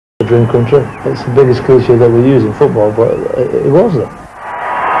dream come true. It's the biggest cliche that we use in football, but it was though.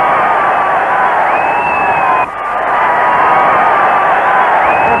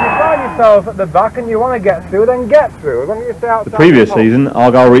 At the back and you want to get through, then get through. As long as you stay outside the previous season,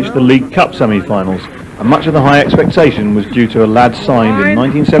 Argyle reached the League Cup semi-finals, and much of the high expectation was due to a lad signed in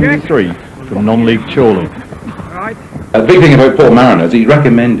 1973 from non-league Chorley. The big thing about Paul Mariner is he's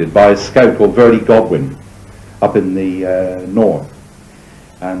recommended by a scout called Verdi Godwin up in the north,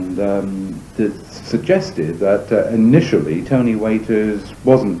 and suggested that initially Tony Waiters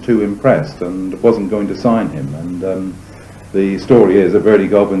wasn't too impressed and wasn't going to sign him, and the story is that Verdi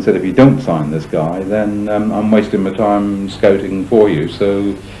Godwin said, if you don't sign this guy, then I'm wasting my time scouting for you,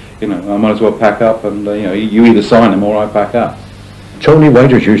 so I might as well pack up and you either sign him or I pack up. Tony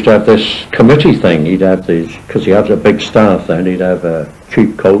Waiters used to have this committee thing. He'd have these, because he had a big staff then, he'd have a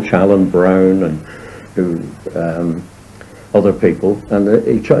chief coach, Alan Brown, and other people, and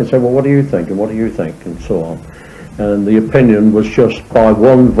he'd try and say, well, what do you think, and what do you think, and so on. And the opinion was just by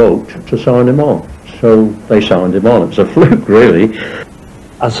one vote to sign him on. So they signed him on. It was a fluke, really.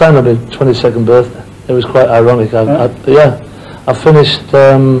 I signed on my 22nd birthday. It was quite ironic. I finished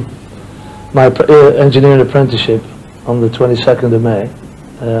my engineering apprenticeship on the 22nd of May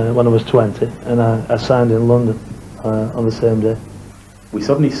when I was 20, and I signed in London on the same day. We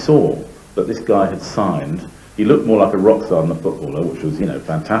suddenly saw that this guy had signed. He looked more like a rock star than a footballer, which was,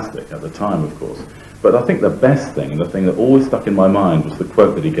 fantastic at the time, of course. But I think the best thing, and the thing that always stuck in my mind, was the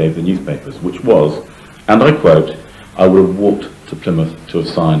quote that he gave the newspapers, which was, and I quote, "I would have walked to Plymouth to have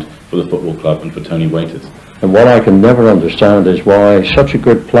signed for the football club and for Tony Waiters." And what I can never understand is why such a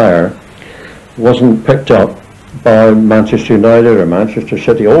good player wasn't picked up by Manchester United or Manchester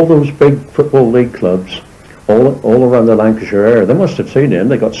City, all those big football league clubs, all around the Lancashire area. They must have seen him.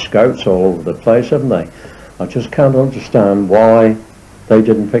 They got scouts all over the place, haven't they? I just can't understand why they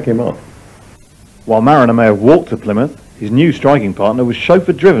didn't pick him up. While Mariner may have walked to Plymouth, his new striking partner was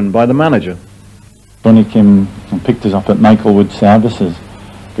chauffeur-driven by the manager. Tony came and picked us up at Michael Wood Services,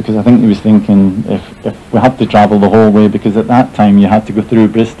 because I think he was thinking if we had to travel the whole way, because at that time you had to go through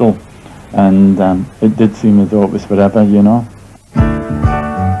Bristol, and it did seem as though it was forever,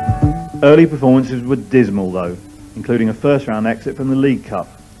 Early performances were dismal though, including a first-round exit from the League Cup.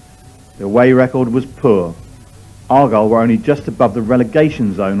 The away record was poor. Argyle were only just above the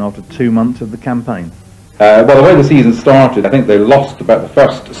relegation zone after 2 months of the campaign. Well, the way the season started, I think they lost about the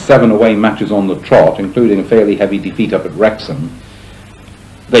first 7 away matches on the trot, including a fairly heavy defeat up at Wrexham.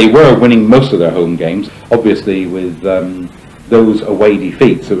 They were winning most of their home games. Obviously, with those away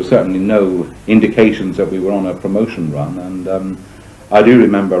defeats, there were certainly no indications that we were on a promotion run. And I do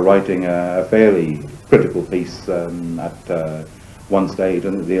remember writing a fairly critical piece at one stage,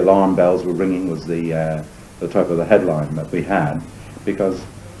 and the alarm bells were ringing was the type of the headline that we had, because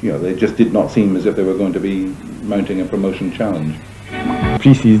they just did not seem as if they were going to be mounting a promotion challenge.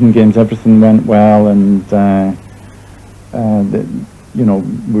 Pre-season games, everything went well, and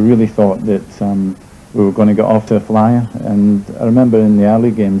we really thought that we were going to get off to a flyer. And I remember in the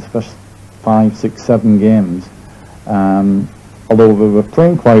early games, first 5, 6, 7 games, although we were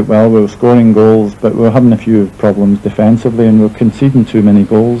playing quite well, we were scoring goals, but we were having a few problems defensively, and we were conceding too many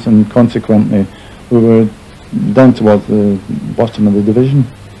goals, and consequently we were down towards the bottom of the division.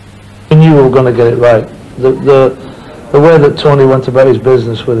 We knew we were going to get it right. The way that Tony went about his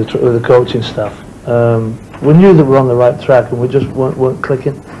business with the coaching staff, we knew that we were on the right track, and we just weren't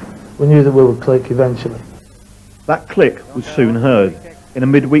clicking. We knew that we would click eventually. That click was soon heard in a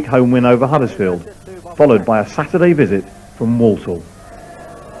midweek home win over Huddersfield, followed by a Saturday visit from Walsall.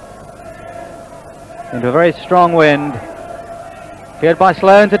 Into a very strong wind. Cleared by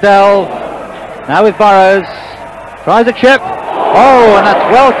Sloan to Delve. Now with Burrows. Tries a chip. Oh, and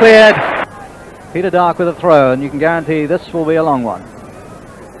that's well cleared. Peter Dark with a throw, and you can guarantee this will be a long one.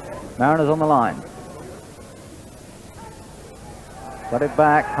 Mariners on the line. Got it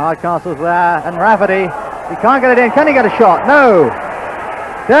back. Hardcastle's there, and Rafferty. He can't get it in. Can he get a shot? No.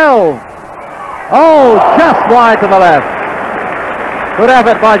 Delve. Oh, just wide to the left. Good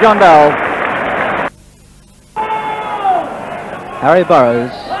effort by John Delve. Harry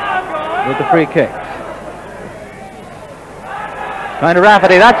Burrows with the free kick. Trying to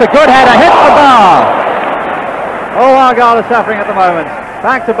Rafferty, that's a good header, hits the bar! Oh, Argyle is suffering at the moment.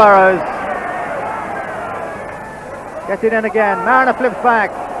 Back to Burrows. Gets it in again, Mariner flips back.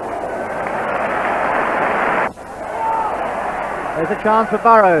 There's a chance for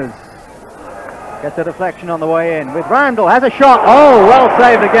Burrows. Gets a deflection on the way in. With Randall, has a shot. Oh, well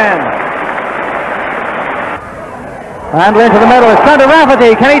saved again. Randall into the middle. It's turned to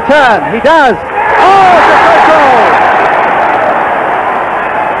Rafferty. Can he turn? He does. Oh, it's a good goal.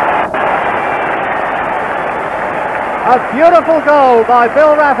 A beautiful goal by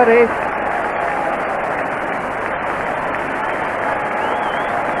Bill Rafferty.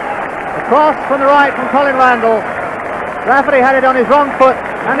 A cross from the right from Colin Randall. Rafferty had it on his wrong foot,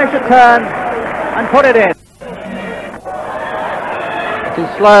 and he should turn and put it in. It is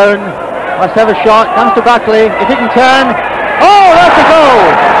Sloane, must have a shot, comes to Buckley, if he can turn. Oh, that's a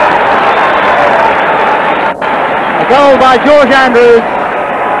goal! A goal by George Andrews.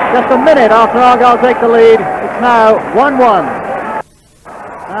 Just a minute after Argyle take the lead. It's now 1-1.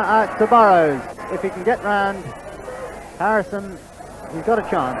 Now out to Burrows. If he can get round Harrison, he's got a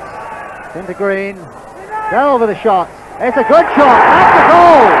chance. Into Green. Dell with the shot. It's a good shot. That's a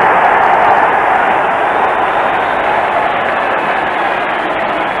goal!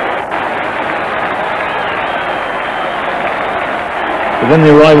 But then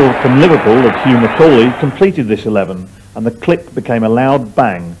the arrival from Liverpool of Hugh Macaulay completed this 11, and the click became a loud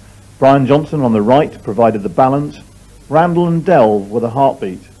bang. Brian Johnson on the right provided the balance, Randall and Dell were the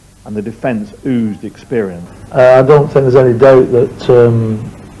heartbeat, and the defence oozed experience. I don't think there's any doubt that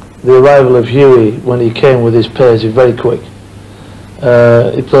the arrival of Hughie, when he came with his pace, is very quick.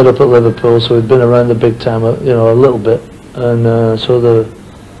 He played up at Liverpool, so he'd been around the big time, a little bit, and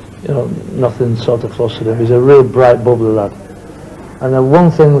nothing sort of flustered him. He's a real bright, bubbly lad. And then one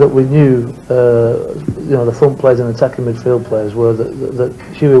thing that we knew, the front players and attacking midfield players were that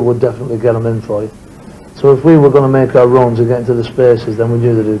Hughie would definitely get them in for you. So if we were going to make our runs and get into the spaces, then we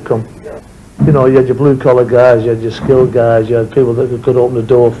knew that he'd come. You had your blue-collar guys, you had your skilled guys, you had people that could open the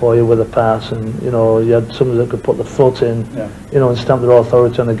door for you with a pass, and you had somebody that could put the foot in, and stamp their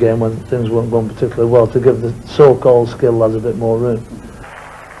authority on the game when things weren't going particularly well, to give the so-called skilled lads a bit more room.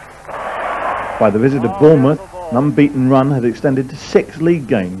 By the visit of Bournemouth, an unbeaten run had extended to 6 league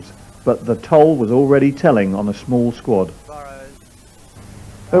games, but the toll was already telling on a small squad.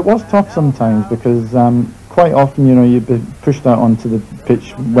 It was tough sometimes because quite often, you'd be pushed out onto the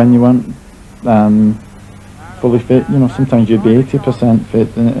pitch when you weren't fully fit. Sometimes you'd be 80%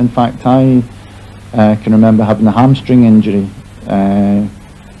 fit. In fact, I can remember having a hamstring injury. I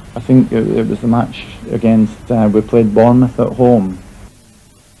think it was the match against, we played Bournemouth at home.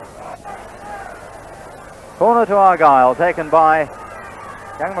 Corner to Argyle, taken by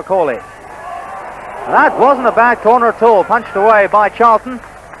young Macaulay. That wasn't a bad corner at all, punched away by Charlton.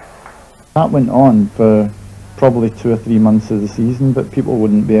 That went on for probably 2 or 3 months of the season, but people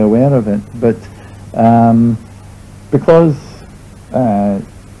wouldn't be aware of it. But because of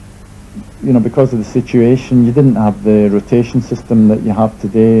the situation, you didn't have the rotation system that you have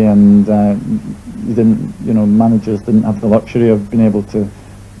today, and you didn't, managers didn't have the luxury of being able to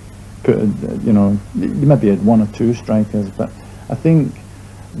put, you maybe had 1 or 2 strikers. But I think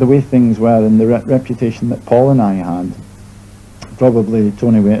the way things were and the reputation that Paul and I had, probably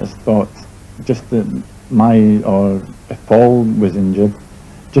Tony Waiters thought just that if Paul was injured,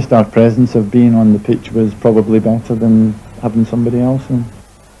 just our presence of being on the pitch was probably better than having somebody else in.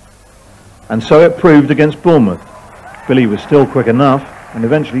 And so it proved against Bournemouth. Billy was still quick enough, and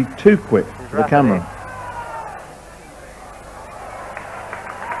eventually too quick for the camera.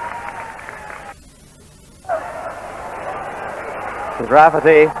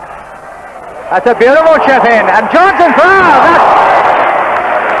 Rafferty. That's a beautiful chip in, and Johnson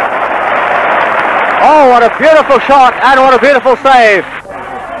oh, what a beautiful shot, and what a beautiful save.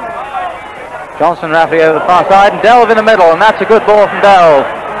 Johnson, Rafferty over the far side, and Delve in the middle, and that's a good ball from Delve.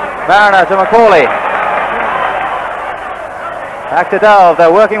 Mariner to Macaulay. Back to Delve,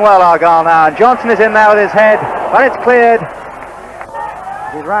 they're working well, Argyle now, and Johnson is in there with his head, but it's cleared.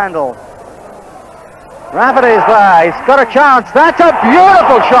 It's Randall. Rafferty is there, he's got a chance, that's a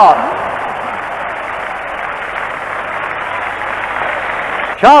beautiful shot!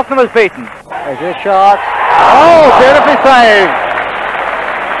 Charlton was beaten. There's his shot. Oh, beautifully saved!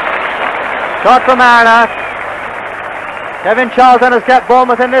 Shot from Mariner. Kevin Charlton has kept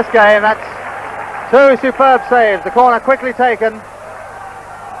Bournemouth in this game, that's 2 superb saves. The corner quickly taken.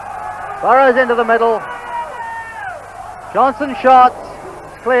 Burrows into the middle. Johnson shot,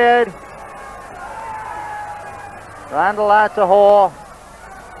 it's cleared. Randall out to Hoare.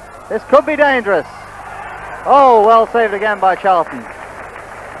 This could be dangerous. Oh, well saved again by Charlton.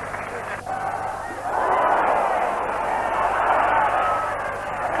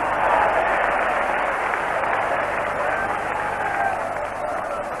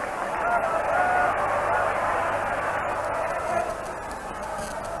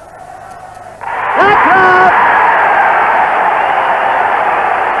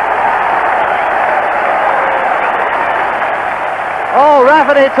 Oh,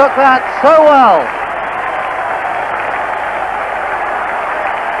 Rafferty took that so well.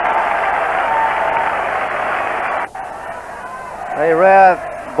 A rare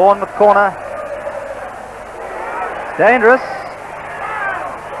Bournemouth corner. It's dangerous.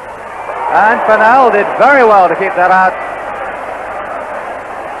 And Fennell did very well to keep that out.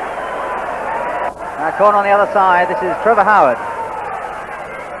 Now corner on the other side. This is Trevor Howard.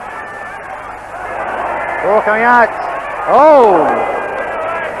 Ball coming out. Oh!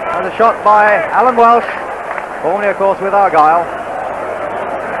 That was a shot by Alan Welsh. Formerly, of course, with Argyle.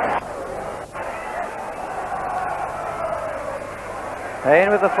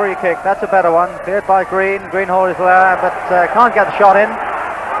 Payne with the free kick. That's a better one. Cleared by Green. Greenhall is there, but can't get the shot in.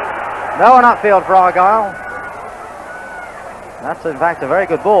 No one upfield for Argyle. That's in fact a very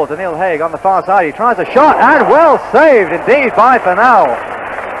good ball to Neil Haig on the far side. He tries a shot, and well saved indeed by Fennell.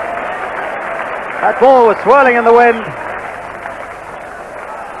 That ball was swirling in the wind.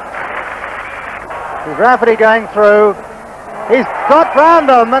 There's Rafferty going through. He's got round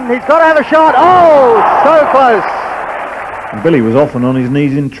them, and he's got to have a shot. Oh, so close. And Billy was often on his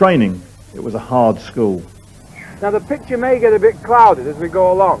knees in training. It was a hard school. Now the picture may get a bit clouded as we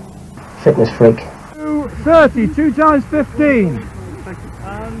go along. Fitness freak. 2:30, 2 times 15.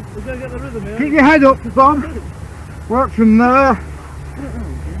 Keep your head up, Bob. Work from there.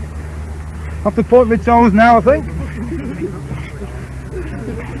 Have to point my toes now, I think.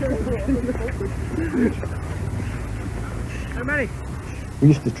 How many? We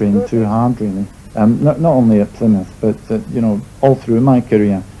used to train too hard, really. Not only at Plymouth, but you know, all through my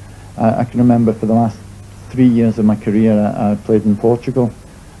career. I can remember for the last 3 years of my career, I played in Portugal,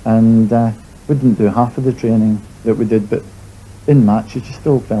 and we didn't do half of the training that we did, but in matches you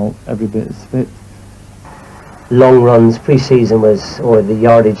still felt every bit as fit. Long runs, pre-season or the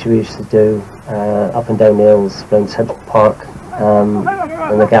yardage we used to do up and down the hills around Central Park, and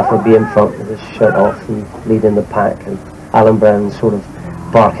the gaffer would be in front with his shirt off and leading the pack, and Alan Brown sort of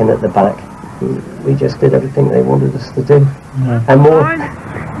barking at the back. We just did everything they wanted us to do, and more.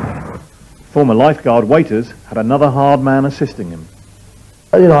 Former lifeguard Waiters had another hard man assisting him.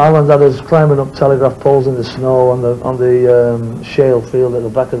 You know, Alan's had us climbing up telegraph poles in the snow on the shale field at the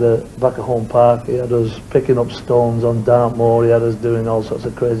back of Home Park. He had us picking up stones on Dartmoor. He had us doing all sorts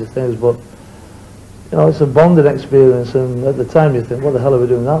of crazy things. But you know, it's a bonding experience, and at the time you think, what the hell are we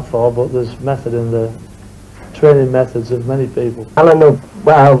doing that for? But there's method in the training methods of many people. Alan will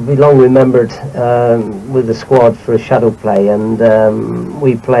be long remembered with the squad for a shadow play, and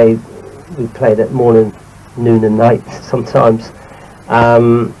we played at morning, noon and night sometimes.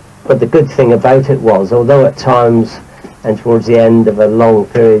 But the good thing about it was, although at times and towards the end of a long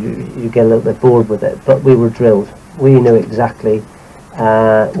period you get a little bit bored with it, but we were drilled. We knew exactly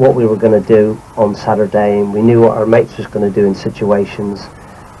what we were going to do on Saturday, and we knew what our mates was going to do in situations,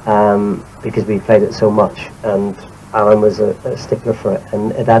 because we played it so much, and Alan was a stickler for it,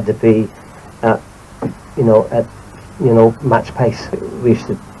 and it had to be at match pace. We used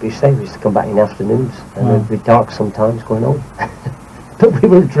to come back in the afternoons, and it would be dark sometimes going on. But we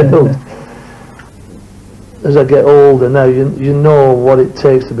were drilled. As I get older now, you know what it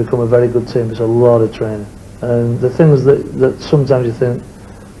takes to become a very good team. It's a lot of training, and the things that sometimes you think,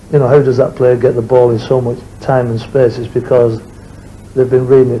 you know, how does that player get the ball in so much time and space? It's because they've been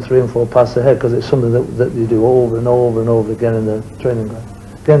reading it 3 and 4 passes ahead, because it's something that you do over and over and over again in the training ground.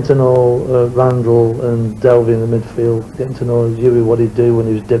 Getting to know Randall and Delvey in the midfield, getting to know Huey, what he'd do when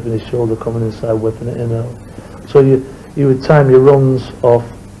he was dipping his shoulder, coming inside, whipping it in and out. So you would time your runs off,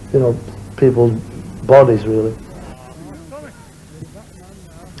 you know, people's bodies, really.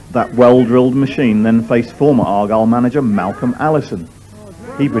 That well-drilled machine then faced former Argyle manager Malcolm Allison.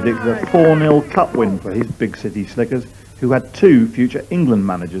 He predicted a 4-0 cup win for his big city Slickers, who had 2 future England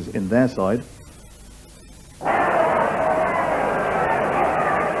managers in their side.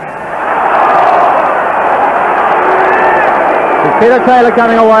 Peter Taylor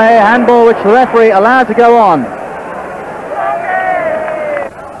coming away, handball which the referee allowed to go on.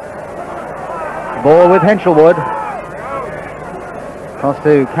 Ball with Hinchelwood. Cross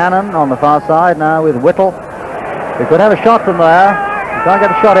to Cannon on the far side now with Whittle. He could have a shot from there. He can't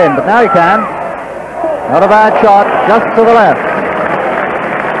get a shot in, but now he can. Not a bad shot, just to the left.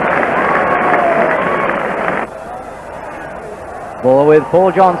 Ball with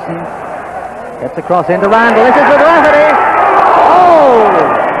Paul Johnson. Gets across into Randall. This is with Rafferty. Oh!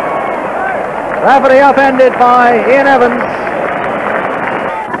 Rafferty upended by Ian Evans.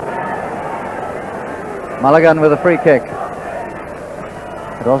 Mulligan with a free kick.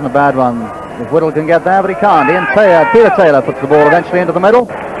 It wasn't a bad one. If Whittle can get there, but he can't. Peter Taylor puts the ball eventually into the middle.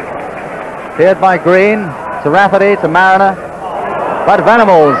 Cleared by Green, to Rafferty, to Mariner. But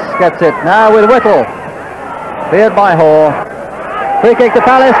Venables gets it now with Whittle. Cleared by Hoare. Free kick to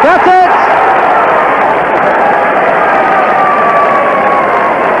Palace, that's it!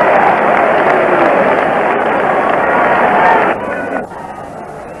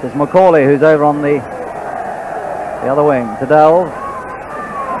 It's Macaulay who's over on the other wing. To Delve.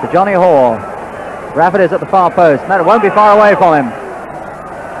 To Johnny Hoare. Rafferty's at the far post. No, it won't be far away from him.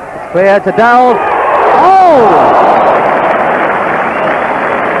 It's clear to Delve. Oh!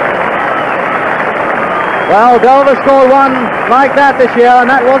 Well, Delve has scored one like that this year, and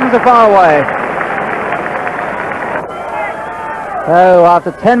that wasn't so far away. So,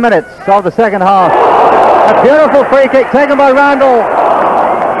 after 10 minutes of the second half, a beautiful free kick taken by Randall.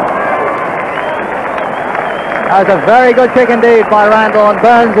 That was a very good kick indeed by Randall, and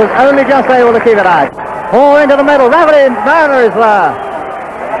Burns was only just able to keep it out. Hoare into the middle. Rafferty and Mariner is there.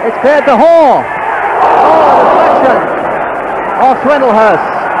 It's cleared to Hoare. Oh, deflection of Swindlehurst.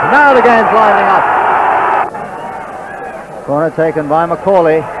 Now the game's lining up. Corner taken by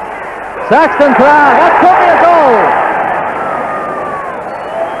Macaulay. Saxton try. That could be a goal.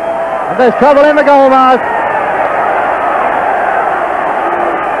 And there's trouble in the goal mouth.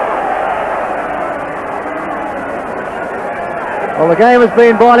 Well, the game has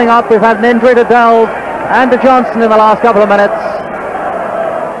been boiling up. We've had an injury to Delve and to Johnson in the last couple of minutes.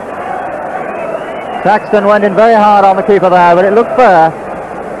 Saxton went in very hard on the keeper there, but it looked fair.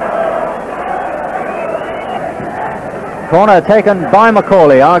 Corner taken by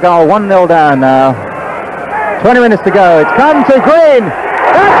Macaulay. Argyle 1-0 down now. 20 minutes to go. It's come to Green.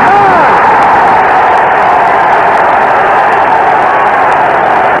 That's hard!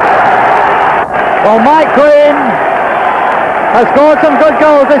 Well, Mike Green has scored some good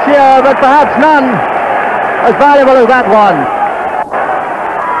goals this year, but perhaps none as valuable as that one.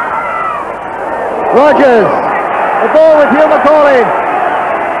 Rogers, the ball with Hugh Macaulay.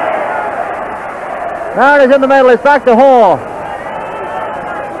 Mariners in the middle, it's back to Hoare.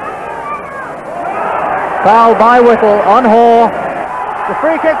 Foul by Whittle on Hoare. The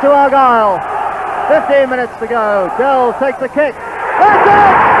free kick to Argyle. 15 minutes to go. Delve takes the kick. That's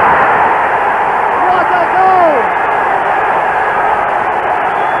it! What a goal!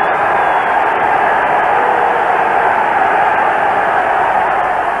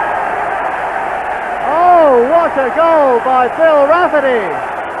 Oh, what a goal by Phil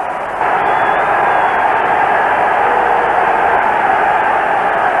Rafferty!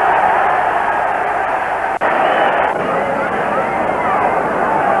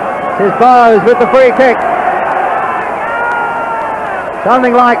 Here's Burrows with the free kick.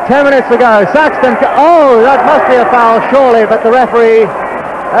 Something like 10 minutes to go. Saxton, oh, that must be a foul, surely, but the referee,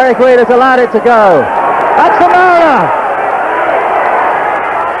 Eric Reid, has allowed it to go. That's the Mariner!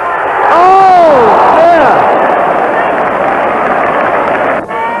 Oh, dear!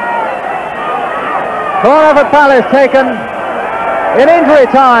 Corner for Palace taken in injury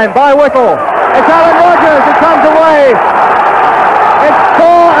time by Whittle. It's Alan Rogers who comes away. It's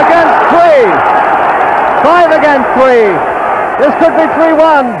 4 against 3. 5 against 3. This could be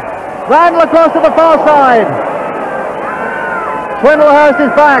 3-1. Randall across to the far side. Swindlehurst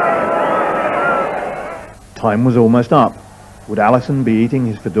is back. Time was almost up. Would Allison be eating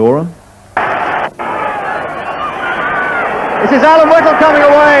his fedora? This is Alan Whittle coming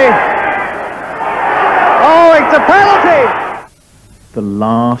away. Oh, it's a penalty. The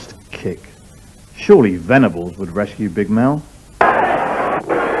last kick. Surely Venables would rescue Big Mel.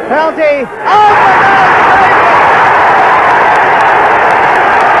 Penalty. Oh,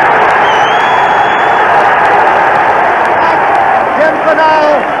 Jim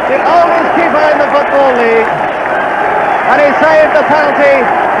Fennell, the oldest keeper in the Football League, and he saved the penalty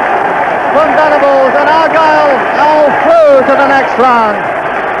from Venables, and Argyle all through to the next round.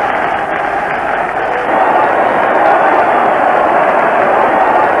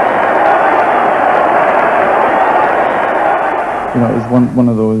 You know, it was one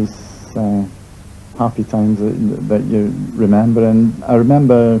of those happy times that you remember, and I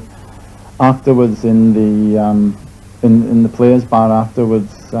remember afterwards in the players' bar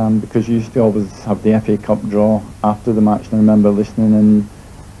afterwards, because you used to always have the FA Cup draw after the match, and I remember listening,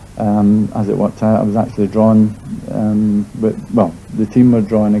 and as it worked out, I was actually drawn. Well, the team were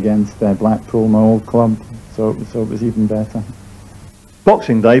drawn against Blackpool, my old club, so it was even better.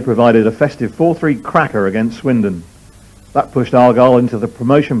 Boxing Day provided a festive 4-3 cracker against Swindon. That pushed Argyle into the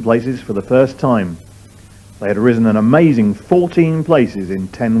promotion places for the first time. They had risen an amazing 14 places in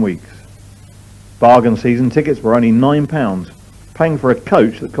 10 weeks. Bargain season tickets were only £9, paying for a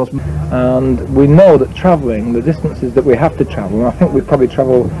coach that cost... And we know that travelling, the distances that we have to travel, and I think we probably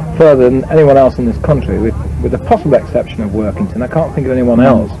travel further than anyone else in this country, with the possible exception of Workington, I can't think of anyone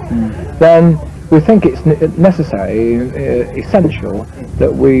else, then we think it's necessary, essential,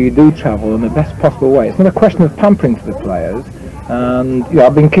 that we do travel in the best possible way. It's not a question of pampering to the players, And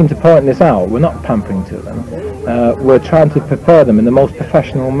I've been keen to point this out. We're not pampering to them. We're trying to prepare them in the most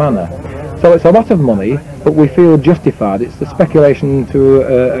professional manner. So it's a lot of money, but we feel justified. It's the speculation to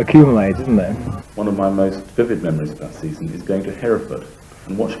accumulate, isn't it? One of my most vivid memories of that season is going to Hereford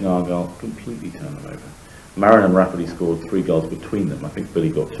and watching Argyle completely turn them over. Marin and Rafferty scored 3 goals between them. I think Billy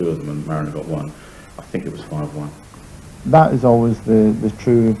got 2 of them and Marin got 1. I think it was 5-1. That is always the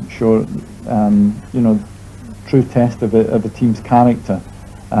true true test of a team's character,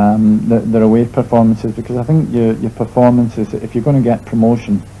 their away performances, because I think your performances, if you're going to get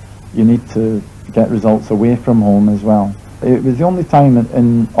promotion, you need to get results away from home as well. It was the only time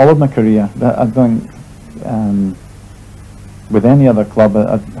in all of my career that I think with any other club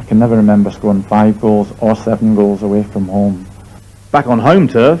I can never remember scoring 5 goals or 7 goals away from home. Back on home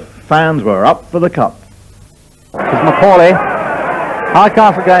turf, fans were up for the cup. It's Macaulay.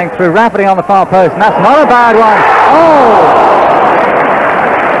 Hardcastle going through, Rafferty on the far post, and that's not a bad one. Oh!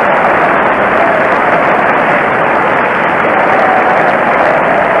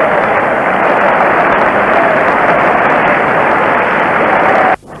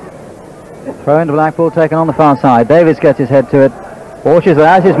 Throw into Blackpool, taken on the far side. Davies gets his head to it. Washes it,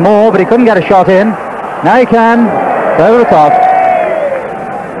 as is Moore, but he couldn't get a shot in. Now he can. It's over the top.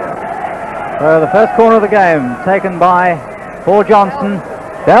 So the first corner of the game taken by Paul Johnson.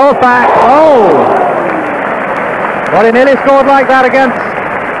 Dell's back. Oh! Well, he nearly scored like that against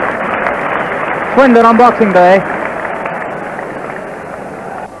Swindon on Boxing Day.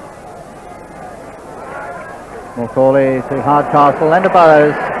 Macaulay to Hardcastle, then to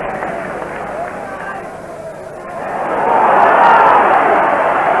Burrows.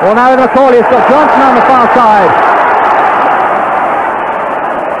 Well, now with Macaulay, it's got Johnson on the far side.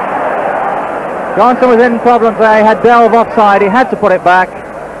 Johnson was in problems there. He had Delve offside. He had to put it back.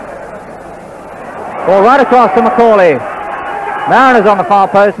 Ball right across to Macaulay. Mariner's on the far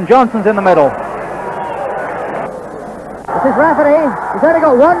post and Johnson's in the middle. This is Rafferty. He's only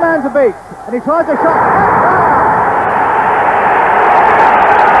got one man to beat, and he tries a shot.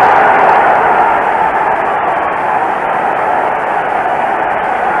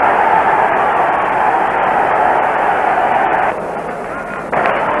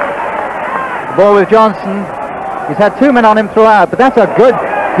 Ball with Johnson. He's had 2 men on him throughout, but that's a good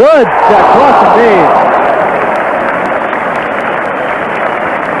cross indeed.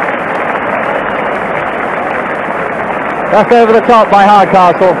 Just over the top by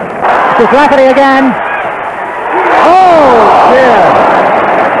Hardcastle. This is Rafferty again. Oh dear!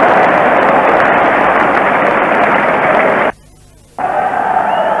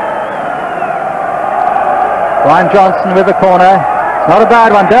 Brian Johnson with the corner. It's not a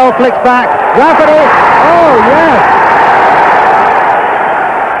bad one. Dell flicks back. Rafferty! Oh, yes!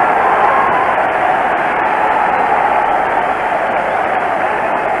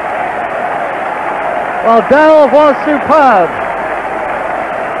 Well, Dell was superb.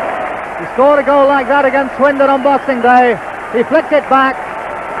 He scored a goal like that against Swindon on Boxing Day. He flicked it back,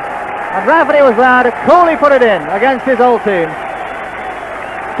 and Rafferty was there to coolly put it in against his old team.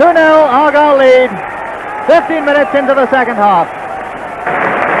 2-0, Argyle lead, 15 minutes into the second half.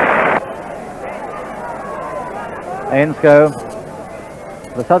 Ainscough,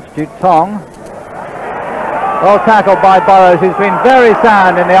 the substitute Tong. Well tackled by Burrows, who's been very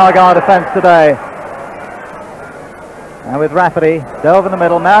sound in the Argyle defence today. And with Rafferty, Delve in the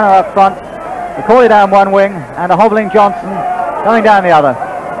middle, Mariner up front, Macaulay down one wing, and a hobbling Johnson coming down the other.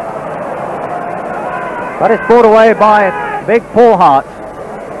 But it's brought away by big Paul Hart.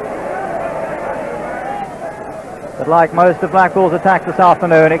 But like most of Blackpool's attacks this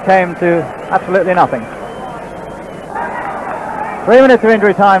afternoon, it came to absolutely nothing. 3 minutes of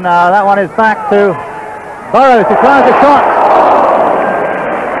injury time now. That one is back to Burrows, who tries a shot.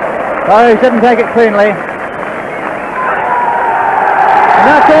 Burrows didn't take it cleanly. And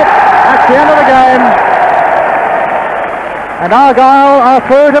that's it. That's the end of the game. And Argyle are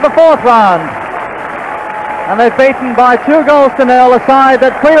through to the 4th round. And they've beaten by 2 goals to 0 a side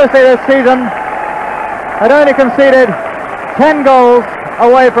that previously this season had only conceded 10 goals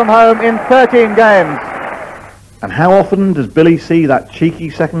away from home in 13 games. And how often does Billy see that cheeky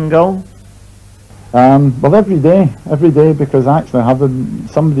second goal? Well, every day, because actually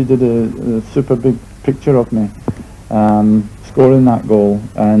somebody did a super big picture of me scoring that goal,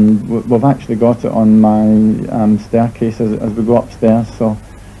 and we've actually got it on my staircase as we go upstairs, so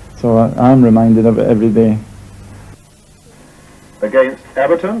I'm reminded of it every day. Against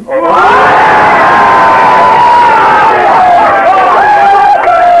Everton?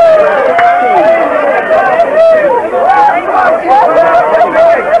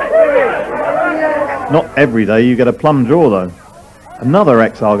 Not every day you get a plum draw though. Another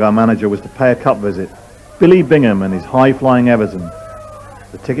ex-Argyle manager was to pay a cup visit, Billy Bingham and his high-flying Everton.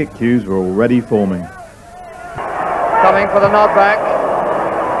 The ticket queues were already forming. Coming for the nod back.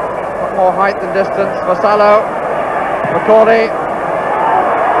 Got more height than distance. Vassallo, Macaulay,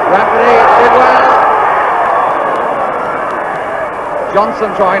 Rafferty did well. Johnson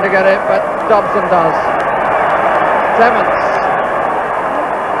trying to get it, but Dobson does. Clements.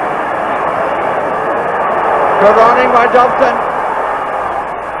 Good running by Dobson.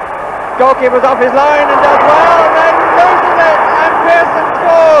 Goalkeeper's off his line and does well, and then loses it, and Pearson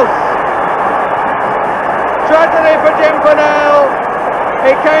scores. Tragedy for Jim Fennell.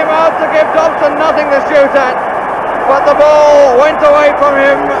 He came out to give Dobson nothing to shoot at, but the ball went away from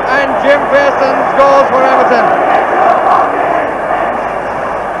him, and Jim Pearson scores for Everton.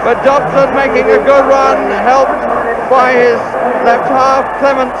 But Dobson making a good run, helped by his left half,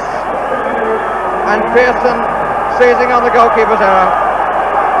 Clements, and Pearson seizing on the goalkeeper's error.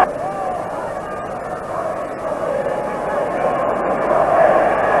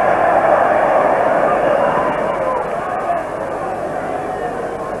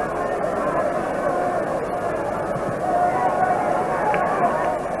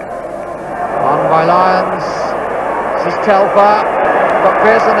 On by Lyons. This is Telfer. Got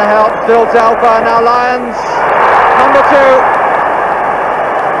Pearson to help. Still Telfer. Now Lyons. Number 2.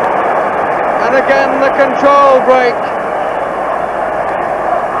 And again the control break.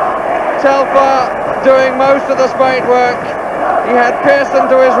 Telfer doing most of the spade work. He had Pearson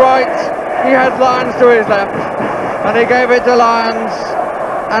to his right, he had Lyons to his left, and he gave it to Lyons,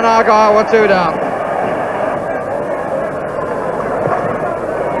 and Argyle were 2 down.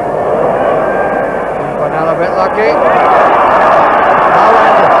 Fennell a bit lucky. Now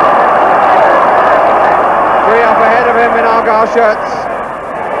Randall. 3 up ahead of him in Argyle shirts.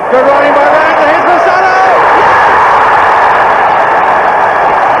 Good running by Randall. Here's Vassallo.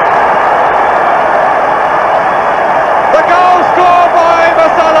 The goal scored by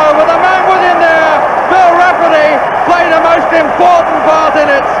Vassallo, but the man was in there. Bill Rafferty played a most important part in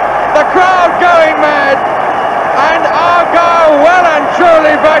it. The crowd going mad, and Argyle well and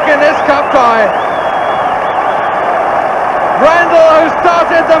truly back in this cup tie. Randall, who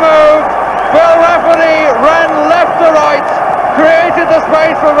started the move, Bill Rafferty ran left to right, created the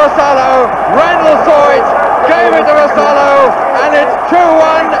space for Vassallo. Randall saw it, gave it to Vassallo, and it's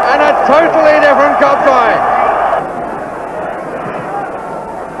 2-1 and a totally different cup tie.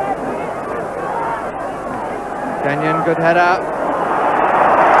 Kenyon, good header.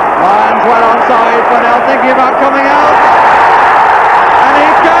 Lyons well onside, Fennell thinking about coming out, and he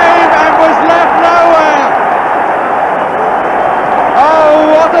came and was left nowhere. Oh,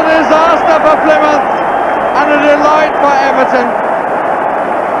 what a disaster for Plymouth, and a delight for Everton.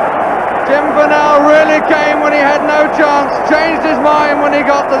 Jim Fennell really came when he had no chance, changed his mind when he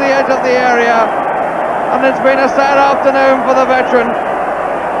got to the edge of the area, and it's been a sad afternoon for the veteran.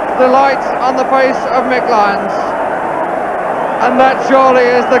 Delight on the face of Mick Lyons, and that surely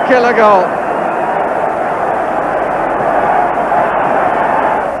is the killer goal.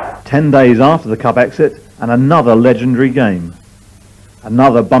 10 days after the cup exit, and another legendary game.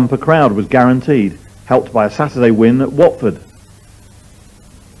 Another bumper crowd was guaranteed, helped by a Saturday win at Watford.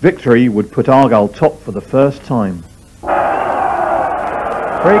 Victory would put Argyle top for the first time.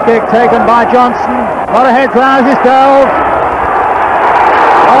 Free kick taken by Johnson. Not a head round, is goal.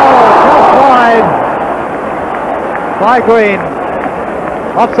 Oh, just wide by Green.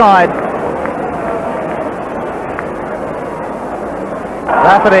 Offside.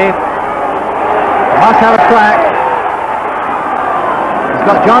 Rafferty must have a crack. He's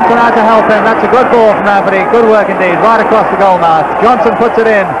got Johnson out to help him. That's a good ball from Rafferty. Good work indeed. Right across the goal mouth. Johnson puts it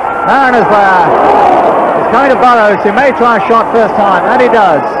in. Mariners there. It's coming to Burrows, who may try a shot first time, and he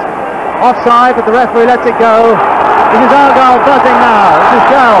does. Offside, but the referee lets it go. This is Argyle buzzing now. This is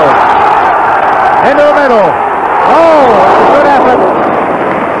Dell. Into the middle. Oh, it's a good effort.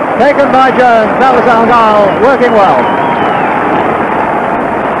 Taken by Jones. That was Argyle working well.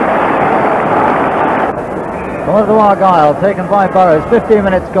 Corner to Argyle, taken by Burrows. 15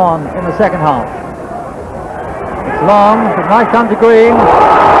 minutes gone in the second half. It's long. It might come to Green.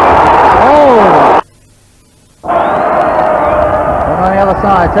 Oh! And on the other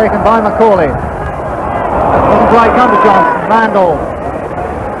side, taken by Macaulay. Doesn't quite come to Johnson. Randall.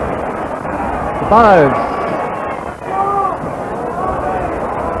 To Burrows.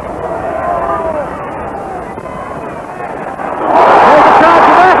 Here's a chance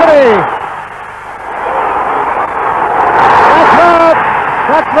for Rafferty.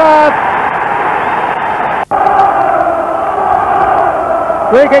 That's that.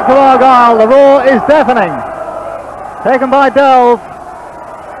 Free kick to Argyle. The roar is deafening. Taken by Delve.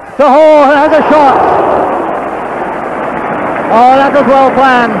 to Hall, and has a shot. Oh, that was well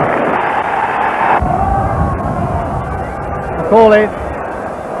planned. Macaulay.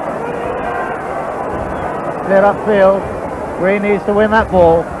 Clear upfield. Green needs to win that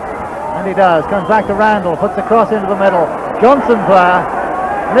ball. And he does. Comes back to Randall. Puts the cross into the middle. Johnson's there.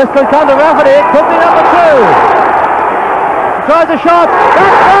 And this could come to Rafferty. It could be number 2. He tries a shot.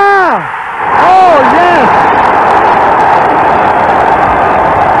 That's there! Oh, yes!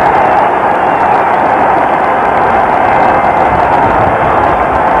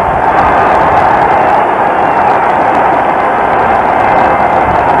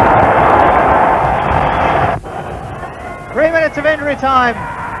 3 minutes of injury time.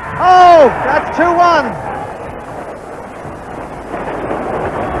 Oh, that's 2-1.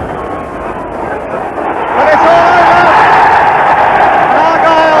 But it's all over.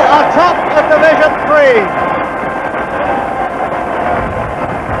 Argyle are top of Division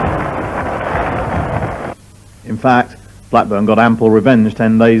 3. In fact, Blackburn got ample revenge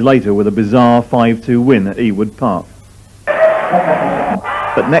 10 days later with a bizarre 5-2 win at Ewood Park.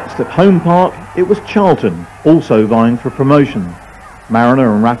 But next at Home Park, it was Charlton, also vying for promotion.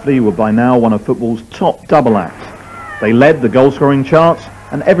 Mariner and Rafferty were by now one of football's top double acts. They led the goal-scoring charts,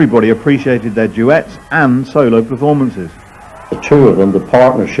 and everybody appreciated their duets and solo performances. The two of them, the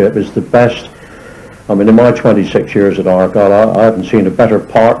partnership is the best. I mean, in my 26 years at Argyle, I haven't seen a better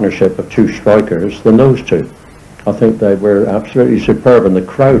partnership of two strikers than those two. I think they were absolutely superb, and the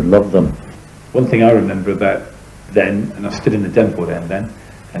crowd loved them. One thing I remember about then, and I stood in the Denport end then,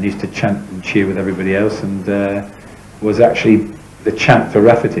 and used to chant and cheer with everybody else, and was actually the chant for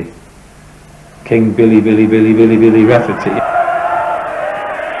Rafferty. King Billy, Billy, Billy, Billy, Billy Rafferty.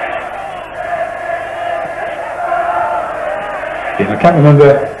 And I can't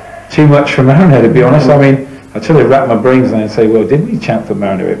remember too much from Mariner, to be honest. I mean, until I wrap my brains and I say, well, didn't we chant for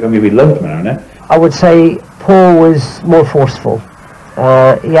Mariner? I mean, we loved Mariner. I would say Paul was more forceful.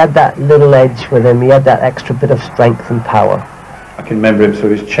 He had that little edge with him. He had that extra bit of strength and power. I can remember him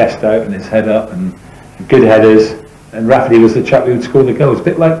sort of his chest out and his head up and good headers. And Rafferty was the chap who would score the goals. A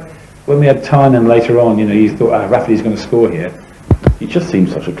bit like when we had Tynan later on, you know, you thought, Rafferty's going to score here. He just seemed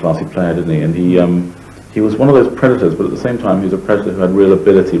such a classy player, didn't he? And he was one of those predators, but at the same time he was a predator who had real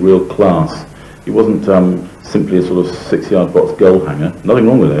ability, real class. He wasn't simply a sort of 6-yard box goal hanger. Nothing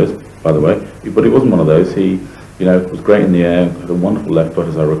wrong with those, by the way, but he wasn't one of those. He, you know, was great in the air, had a wonderful left foot,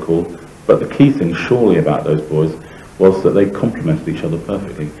 as I recall. But the key thing, surely, about those boys was that they complemented each other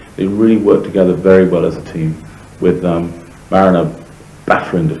perfectly. They really worked together very well as a team, with Mariner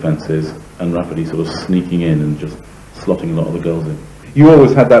battering defences and Rafferty sort of sneaking in and just slotting a lot of the goals in. You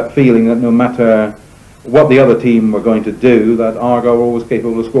always had that feeling that no matter what the other team were going to do, that Argyle were always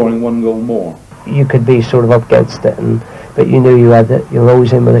capable of scoring one goal more. You could be sort of up against it, but you knew you had it. You were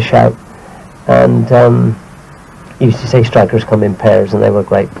always in with a shout. And you used to say strikers come in pairs, and they were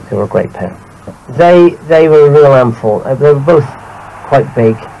great. They were a great pair. They were a real handful. They were both quite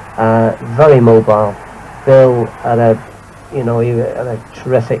big, very mobile. Bill had he had a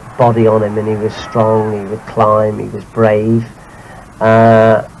terrific body on him, and he was strong. He would climb. He was brave.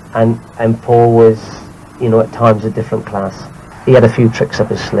 And Paul was, at times a different class. He had a few tricks up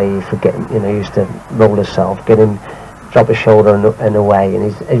his sleeve for getting, he used to roll himself, get him, drop his shoulder and away. And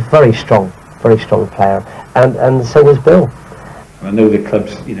he's very strong player. And so was Bill. And I know the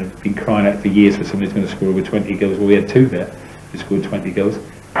club's, been crying out for years for somebody who's going to score over 20 goals. Well, we had two there who scored 20 goals.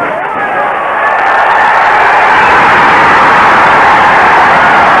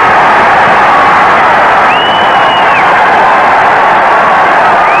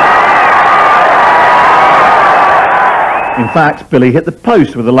 In fact, Billy hit the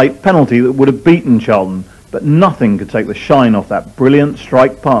post with a late penalty that would have beaten Charlton, but nothing could take the shine off that brilliant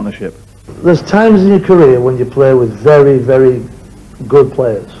strike partnership. There's times in your career when you play with very, very good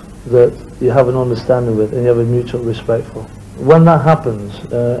players that you have an understanding with and you have a mutual respect for. When that happens,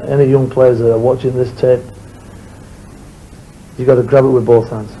 any young players that are watching this tape, you've got to grab it with both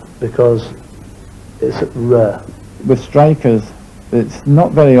hands, because it's rare. With strikers, it's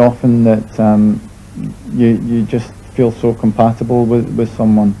not very often that you just feel so compatible with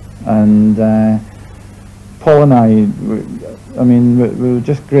someone, and Paul and I we were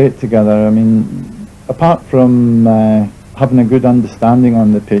just great together. I mean, apart from having a good understanding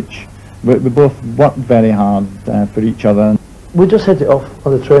on the pitch, we both worked very hard for each other. We just hit it off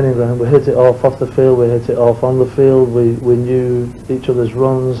on the training ground. We hit it off the field, we hit it off on the field. We knew each other's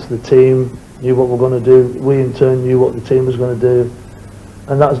runs, the team knew what we were going to do, we in turn knew what the team was going to do,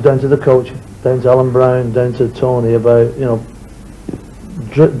 and that was down to the coaching. Down to Alan Brown, down to Tony, about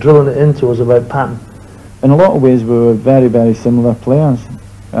drilling it into us about pattern. In a lot of ways we were very, very similar players,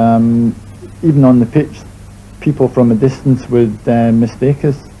 Even on the pitch, people from a distance would mistake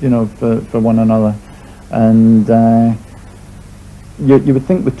us, you know, for one another. And you would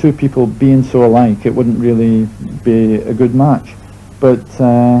think with two people being so alike, it wouldn't really be a good match. But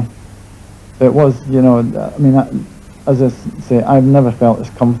it was, you know, I mean, as I say, I've never felt as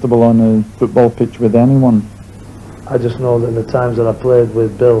comfortable on a football pitch with anyone. I just know that the times that I played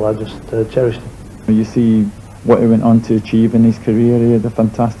with Bill, I just cherished him. You see what he went on to achieve in his career. He had a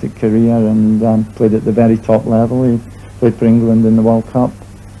fantastic career and played at the very top level. He played for England in the World Cup.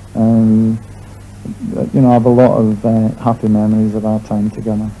 You know, I have a lot of happy memories of our time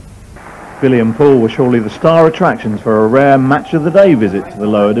together. Billy and Paul were surely the star attractions for a rare match of the day visit to the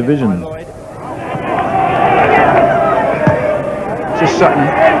lower divisions. Just Sutton,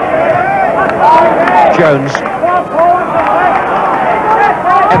 Jones,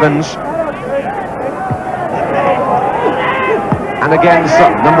 Evans, and again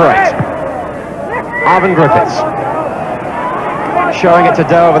Sutton, number 8. Arvin Griffiths, showing it to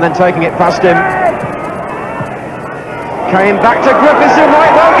Delve and then taking it past him. Came back to Griffiths, who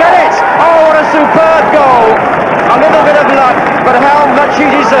might well get it. Oh, what a superb goal. A little bit of luck, but how much he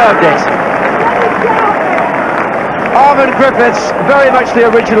deserved it. Arvin Griffiths, very much the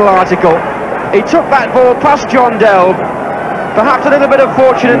original article. He took that ball past John Delve. Perhaps a little bit of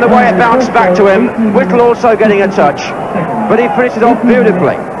fortune in the way it bounced back to him. Whittle also getting a touch, but he finished it off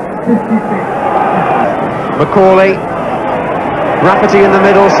beautifully. Macaulay, Rafferty in the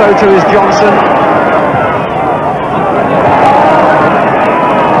middle, so too is Johnson.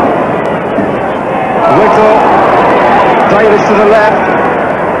 Whittle, Davis to the left,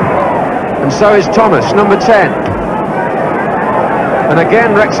 and so is Thomas, number 10. And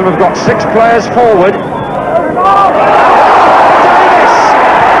again, Wrexham have got 6 players forward. Davis!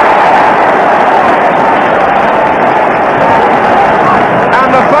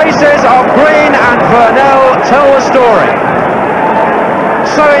 And the faces of Green and Vernell tell the story.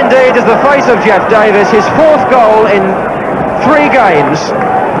 So indeed is the face of Jeff Davis, his 4th goal in 3 games,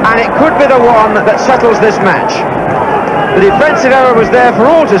 and it could be the one that settles this match. The defensive error was there for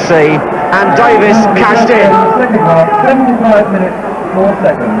all to see, and Davis cashed in. Second half, 75 minutes, 4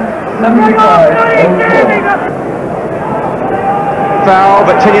 seconds. 75, 04. Foul,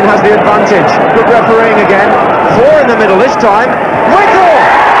 but Tinian has the advantage. Good refereeing again. 4 in the middle this time. Whittle!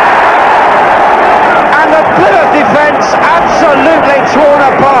 And the Plymouth defence absolutely torn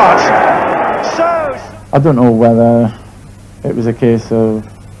apart. I don't know whether it was a case of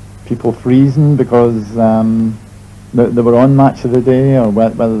people freezing because they were on match of the day, or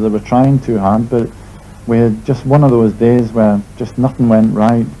whether they were trying too hard, but we had just one of those days where just nothing went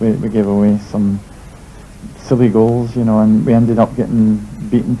right. We gave away some silly goals, you know, and we ended up getting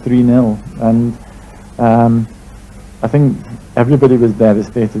beaten 3-0, and I think everybody was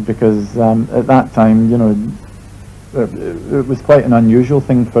devastated because at that time, you know, it was quite an unusual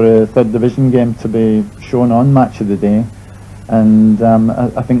thing for a 3rd division game to be shown on match of the day, and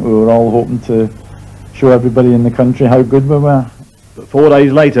I think we were all hoping to show everybody in the country how good we were. But 4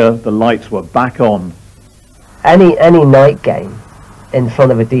 days later, the lights were back on. Any night game in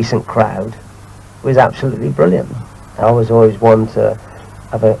front of a decent crowd was absolutely brilliant. I was always one to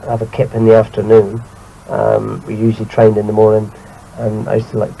have a kip in the afternoon. We usually trained in the morning, and I used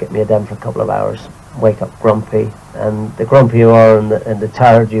to like get me a den for a couple of hours, wake up grumpy, and the grumpier you are and the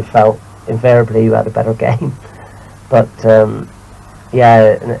tired you felt, invariably you had a better game. But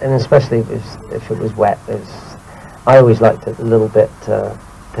yeah, and especially if it was wet, I always liked it a little bit to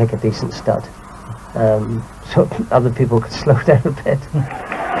take a decent stud, so other people could slow down a bit.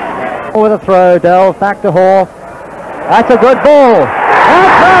 With a throw, Delve back to Hall. That's a good ball.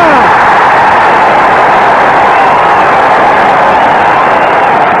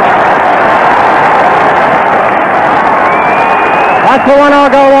 That's the one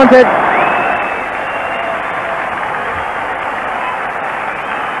Argyle wanted.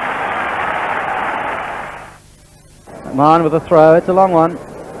 McMahon with a throw, it's a long one.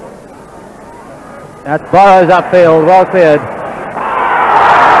 That's Burrows upfield, well cleared.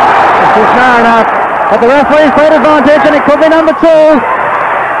 This is Mariner, but the referee's played advantage, and it could be number 2.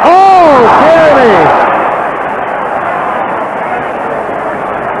 Oh, clearly!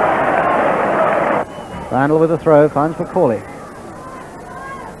 Randall with a throw, finds Macaulay.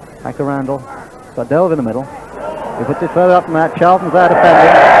 Back to Randall. Got Delve in the middle. He puts it further up from that. Charlton's there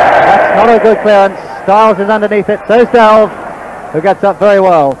defending. That's not a good clearance. Stiles is underneath it. So's Delve, who gets up very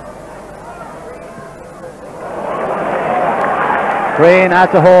well. Green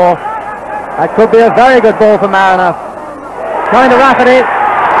out to Hall. That could be a very good ball for Mariner. Going to Rafferty.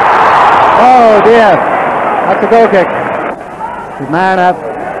 Oh dear. That's a goal kick. Mariner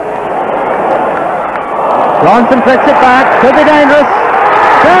Johnson flicks it back, could be dangerous.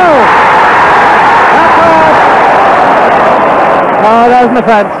 Goal! That's right! Oh, that was an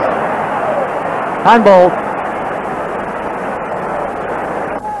offence. Handball.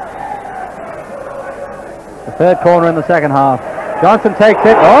 The third corner in the second half. Johnson takes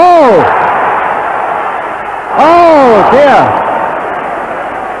it. Oh! Oh dear!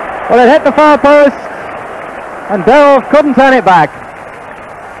 Well, it hit the far post, and Beryl couldn't turn it back.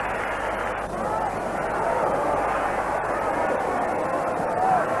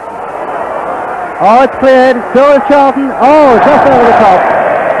 Oh, it's cleared. Still is Charlton. Oh, just over the top.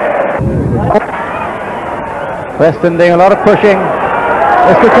 Preston doing a lot of pushing.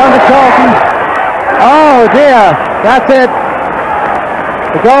 This could come to Charlton. Oh dear, that's it.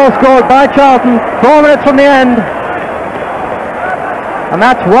 The goal scored by Charlton 4 minutes from the end. And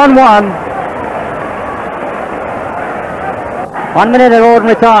that's 1-1. 1 minute in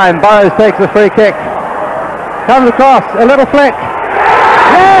ordinary time. Burrows takes the free kick. Comes across, a little flick.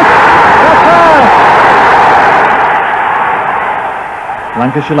 Yes! That's her!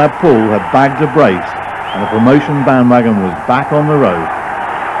 Lancashire lad Paul had bagged a brace and the promotion bandwagon was back on the road.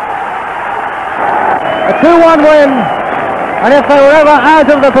 A 2-1 win, and if they were ever out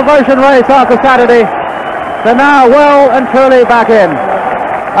of the promotion race after Saturday, they're now well and truly back in.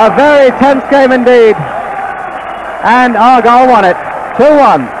 A very tense game indeed, and Argyle won it,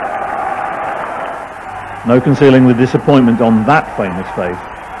 2-1. No concealing the disappointment on that famous face.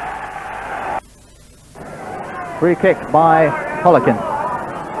 Free kick by Holokin.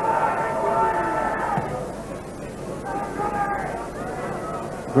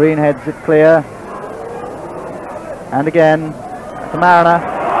 Green heads it clear. And again, to Mariner.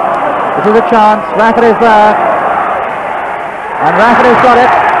 This is a chance. Rafferty's there. And Rafferty's got it.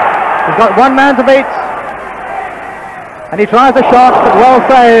 He's got one man to beat. And he tries a shot, but well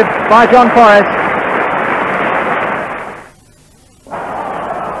saved by John Forrest.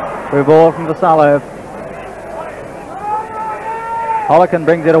 Through ball from Vassallo. Holokin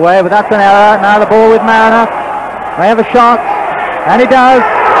brings it away, but that's an error. Now the ball with Mariner. May have a shot. And he does.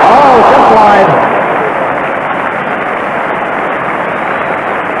 Oh, just wide.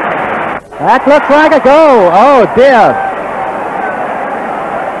 That looks like a goal. Oh dear.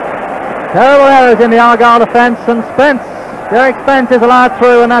 Terrible errors in the Argyle defence, and Derek Spence is allowed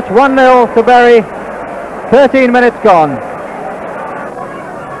through, and that's 1-0 to Bury. 13 minutes gone.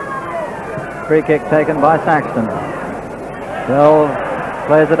 Free kick taken by Saxton. Bill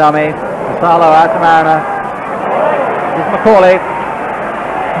plays the dummy. Vassallo out to Mariner. This is Macaulay.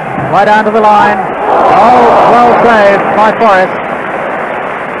 Right down to the line. Oh, well saved by Forrest.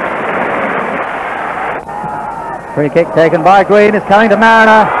 Free kick taken by Green, is coming to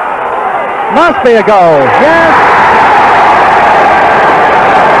Mariner. Must be a goal. Yes!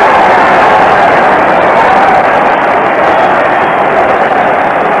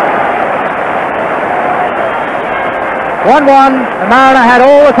 One, and Mariner had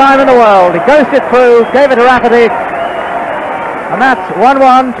all the time in the world. He ghosted through, gave it to Rafferty. And that's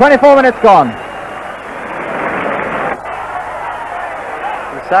 1-1, 24 minutes gone.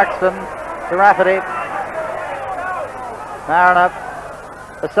 Saxton to Rafferty. Mariner,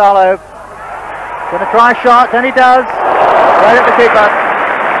 Vassallo, going to try a shot, and he does, right at the keeper.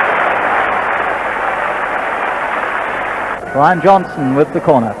 Brian Johnson with the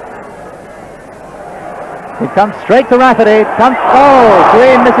corner. He comes straight to Rafferty, oh,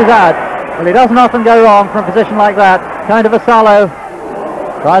 Green misses out. Well, he doesn't often go wrong from a position like that. Kind of Vassallo,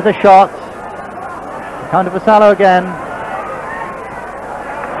 tries a shot, kind of Vassallo again.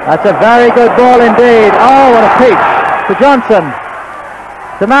 That's a very good ball indeed. Oh, what a peach. To Johnson,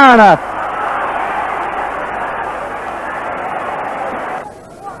 to Mariner.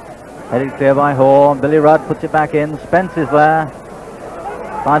 Headed clear by Hoare. Billy Rudd puts it back in. Spence is there.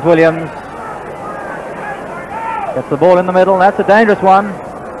 Finds Williams. Gets the ball in the middle. That's a dangerous one.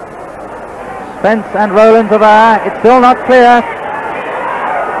 Spence and Rowlands are there. It's still not clear.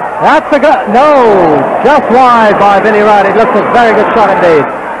 That's a good... No! Just wide by Billy Rudd. It looks a very good shot indeed.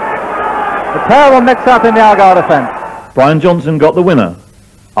 A terrible mix-up in the Argyle defence. Brian Johnson got the winner.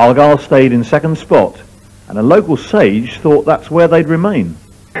 Argyle stayed in second spot, and a local sage thought that's where they'd remain.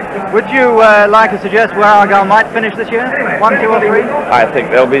 Would you like to suggest where Argyle might finish this year? 1, 2 or 3? I think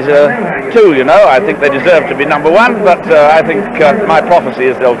they'll be 2, you know. I think they deserve to be number 1, but I think my prophecy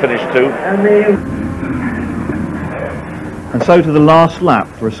is they'll finish 2. And so to the last lap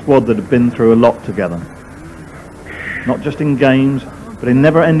for a squad that had been through a lot together. Not just in games, but in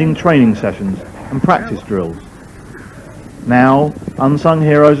never-ending training sessions and practice drills. Now, unsung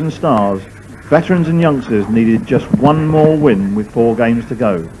heroes and stars, veterans and youngsters needed just one more win with 4 games to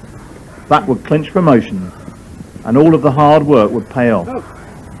go. That would clinch promotion and all of the hard work would pay off.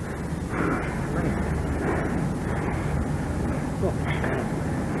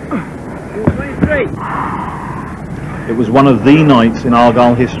 It was one of the nights in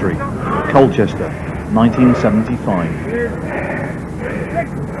Argyle history. Colchester, 1975.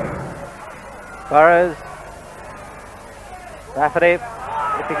 Burrows. Rafferty, if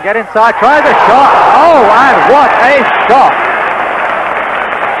he can get inside, tries a shot. Oh, and what a shot!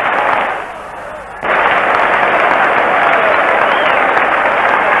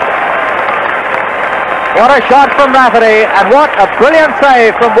 What a shot from Rafferty, and what a brilliant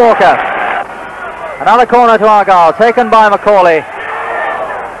save from Walker. Another corner to Argyle, taken by Macaulay.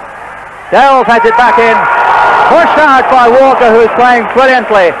 Dells heads it back in, pushed out by Walker, who is playing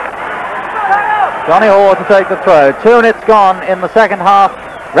brilliantly. Johnny Hall to take the throw. 2 minutes gone in the second half.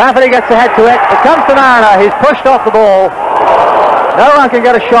 Rafferty gets ahead to it. It comes to Mariner. He's pushed off the ball. No one can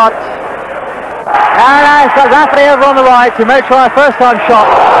get a shot. And it's got Rafferty over on the right. He may try a first-time shot.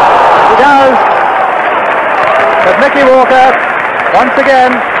 He does. But Mickey Walker, once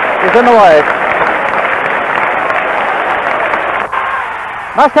again, is in the way.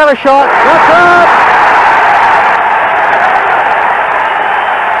 Must have a shot. That's up.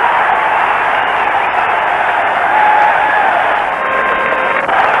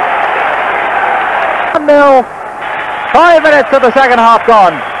 Nil. 5 minutes of the second half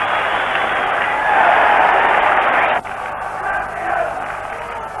gone.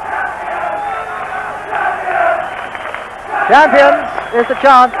 Champions is the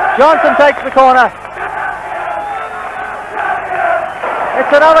chance. Johnson takes the corner.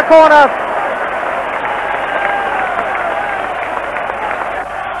 It's another corner.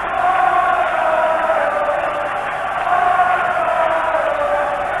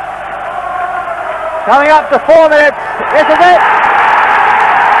 Coming up to 4 minutes. This is it.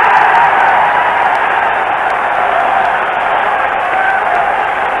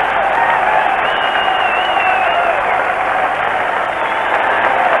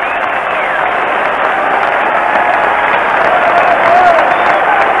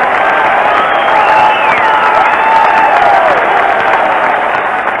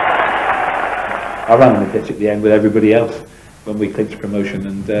 I ran on the pitch at the end with everybody else when we clinched promotion,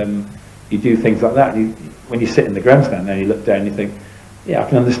 and you do things like that. When you sit in the grandstand there, you look down, you think, yeah, I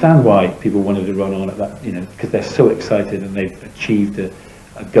can understand why people wanted to run on at that, you know, because they're so excited and they've achieved a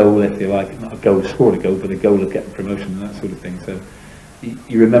goal, if you like, not a goal, scored a goal, but a goal of getting promotion and that sort of thing. So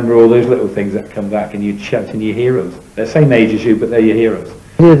you remember all those little things that come back, and you shout in your heroes. They're the same age as you, but they're your heroes.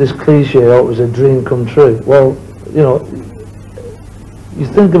 You hear this cliche, oh, it was a dream come true. Well, you know, you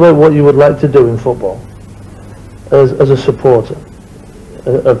think about what you would like to do in football as a supporter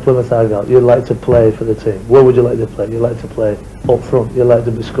of Plymouth Argyle. You'd like to play for the team. Where would you like to play? You'd like to play up front. You'd like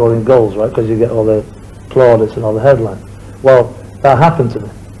to be scoring goals, right? Because you get all the plaudits and all the headlines. Well, that happened to me.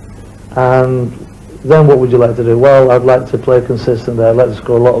 And then what would you like to do? Well, I'd like to play consistently. I'd like to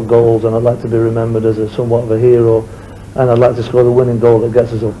score a lot of goals, and I'd like to be remembered as a somewhat of a hero, and I'd like to score the winning goal that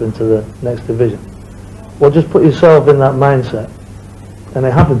gets us up into the next division. Well, just put yourself in that mindset. And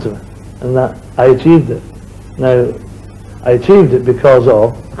it happened to me, and that I achieved it. Now, I achieved it because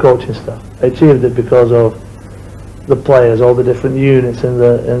of coaching staff. I achieved it because of the players, all the different units in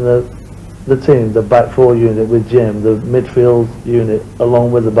the team, the back four unit with Jim, the midfield unit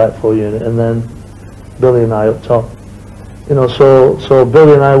along with the back four unit, and then Billy and I up top. You know, so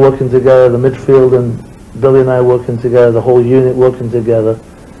Billy and I working together, the midfield and Billy and I working together, the whole unit working together,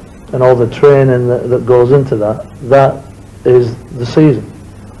 and all the training that goes into that is the season.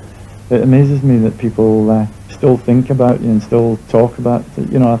 It amazes me that people still think about you and still talk about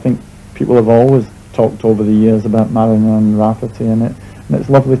it. You know, I think people have always talked over the years about Mariner and Rafferty, and it's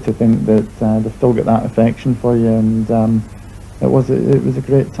lovely to think that they've still got that affection for you, and it was a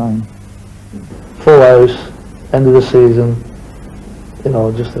great time. Full house, end of the season, you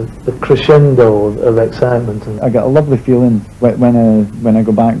know, just the crescendo of excitement. And I get a lovely feeling when I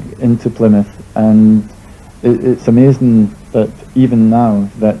go back into Plymouth, and it's amazing that even now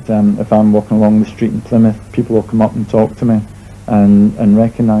that if I'm walking along the street in Plymouth, people will come up and talk to me and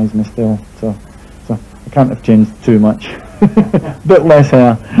recognise me still. So I can't have changed too much. Bit less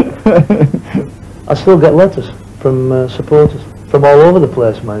hair. I still get letters from supporters from all over the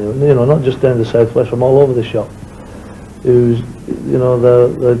place, man. You know, not just down the southwest, from all over the shop. Who's, you know,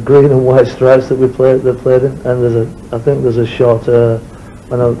 the green and white stripes that they played in, and I think there's a shot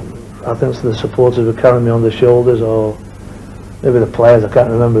when I think the supporters were carrying me on their shoulders, or maybe the players, I can't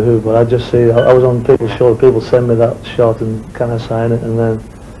remember who, but I just see, I was on people's shoulders, people send me that shot and can I sign it, and then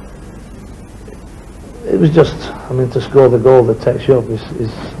it was just, I mean, to score the goal that takes you up is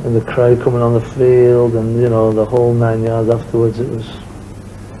and the crowd coming on the field, and you know, the whole 9 yards afterwards. It was,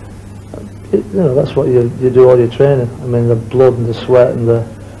 you know, that's what you do all your training. I mean, the blood and the sweat and the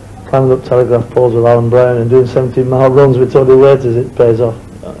climbing up telegraph poles with Alan Brown and doing 17-mile runs with Tony Waiters, it pays off,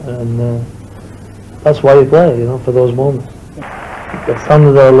 and that's why you play, you know, for those moments. The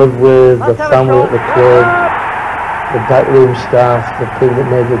family that I lived with, the family at the club, the backroom staff, the people that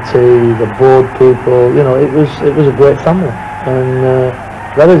made the tea, the board people, you know, it was a great family, and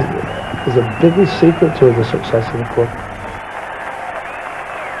that is the biggest secret to the success of the club.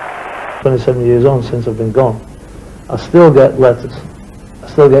 27 years on since I've been gone, I still get letters, I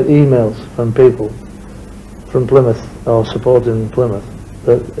still get emails from people from Plymouth or supporting Plymouth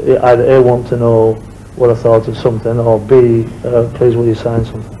that either A, want to know what I thought of something, or B, please will you sign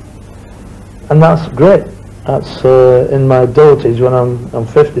something. And that's great. That's in my dotage when I'm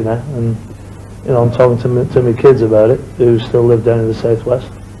 50 now, and you know, I'm talking to my kids about it, who still live down in the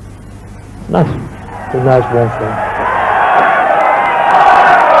southwest. It's nice. It's a nice warm feeling.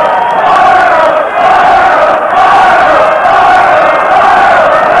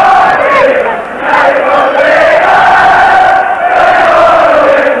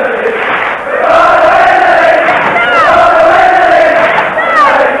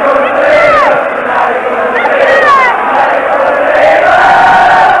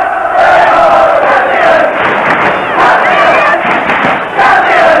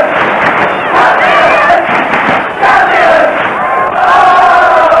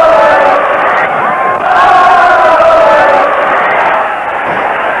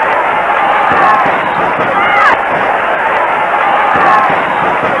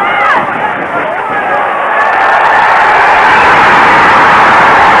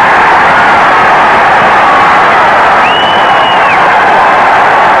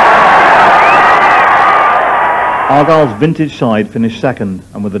 Argyle's vintage side finished second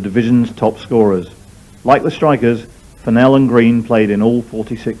and were the division's top scorers. Like the strikers, Fennell and Green played in all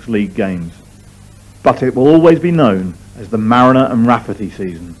 46 league games. But it will always be known as the Mariner and Rafferty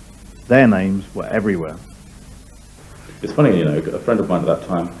season. Their names were everywhere. It's funny, you know, a friend of mine at that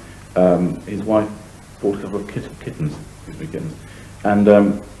time, his wife bought a couple of kittens, and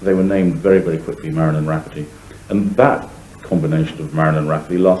they were named very, very quickly Mariner and Rafferty. And that combination of Mariner and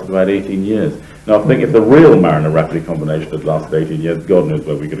Rafferty lasted about 18 years. Now I think if the real Mariner Rafferty combination had lasted 18 years, God knows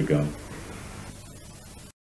where we could have gone.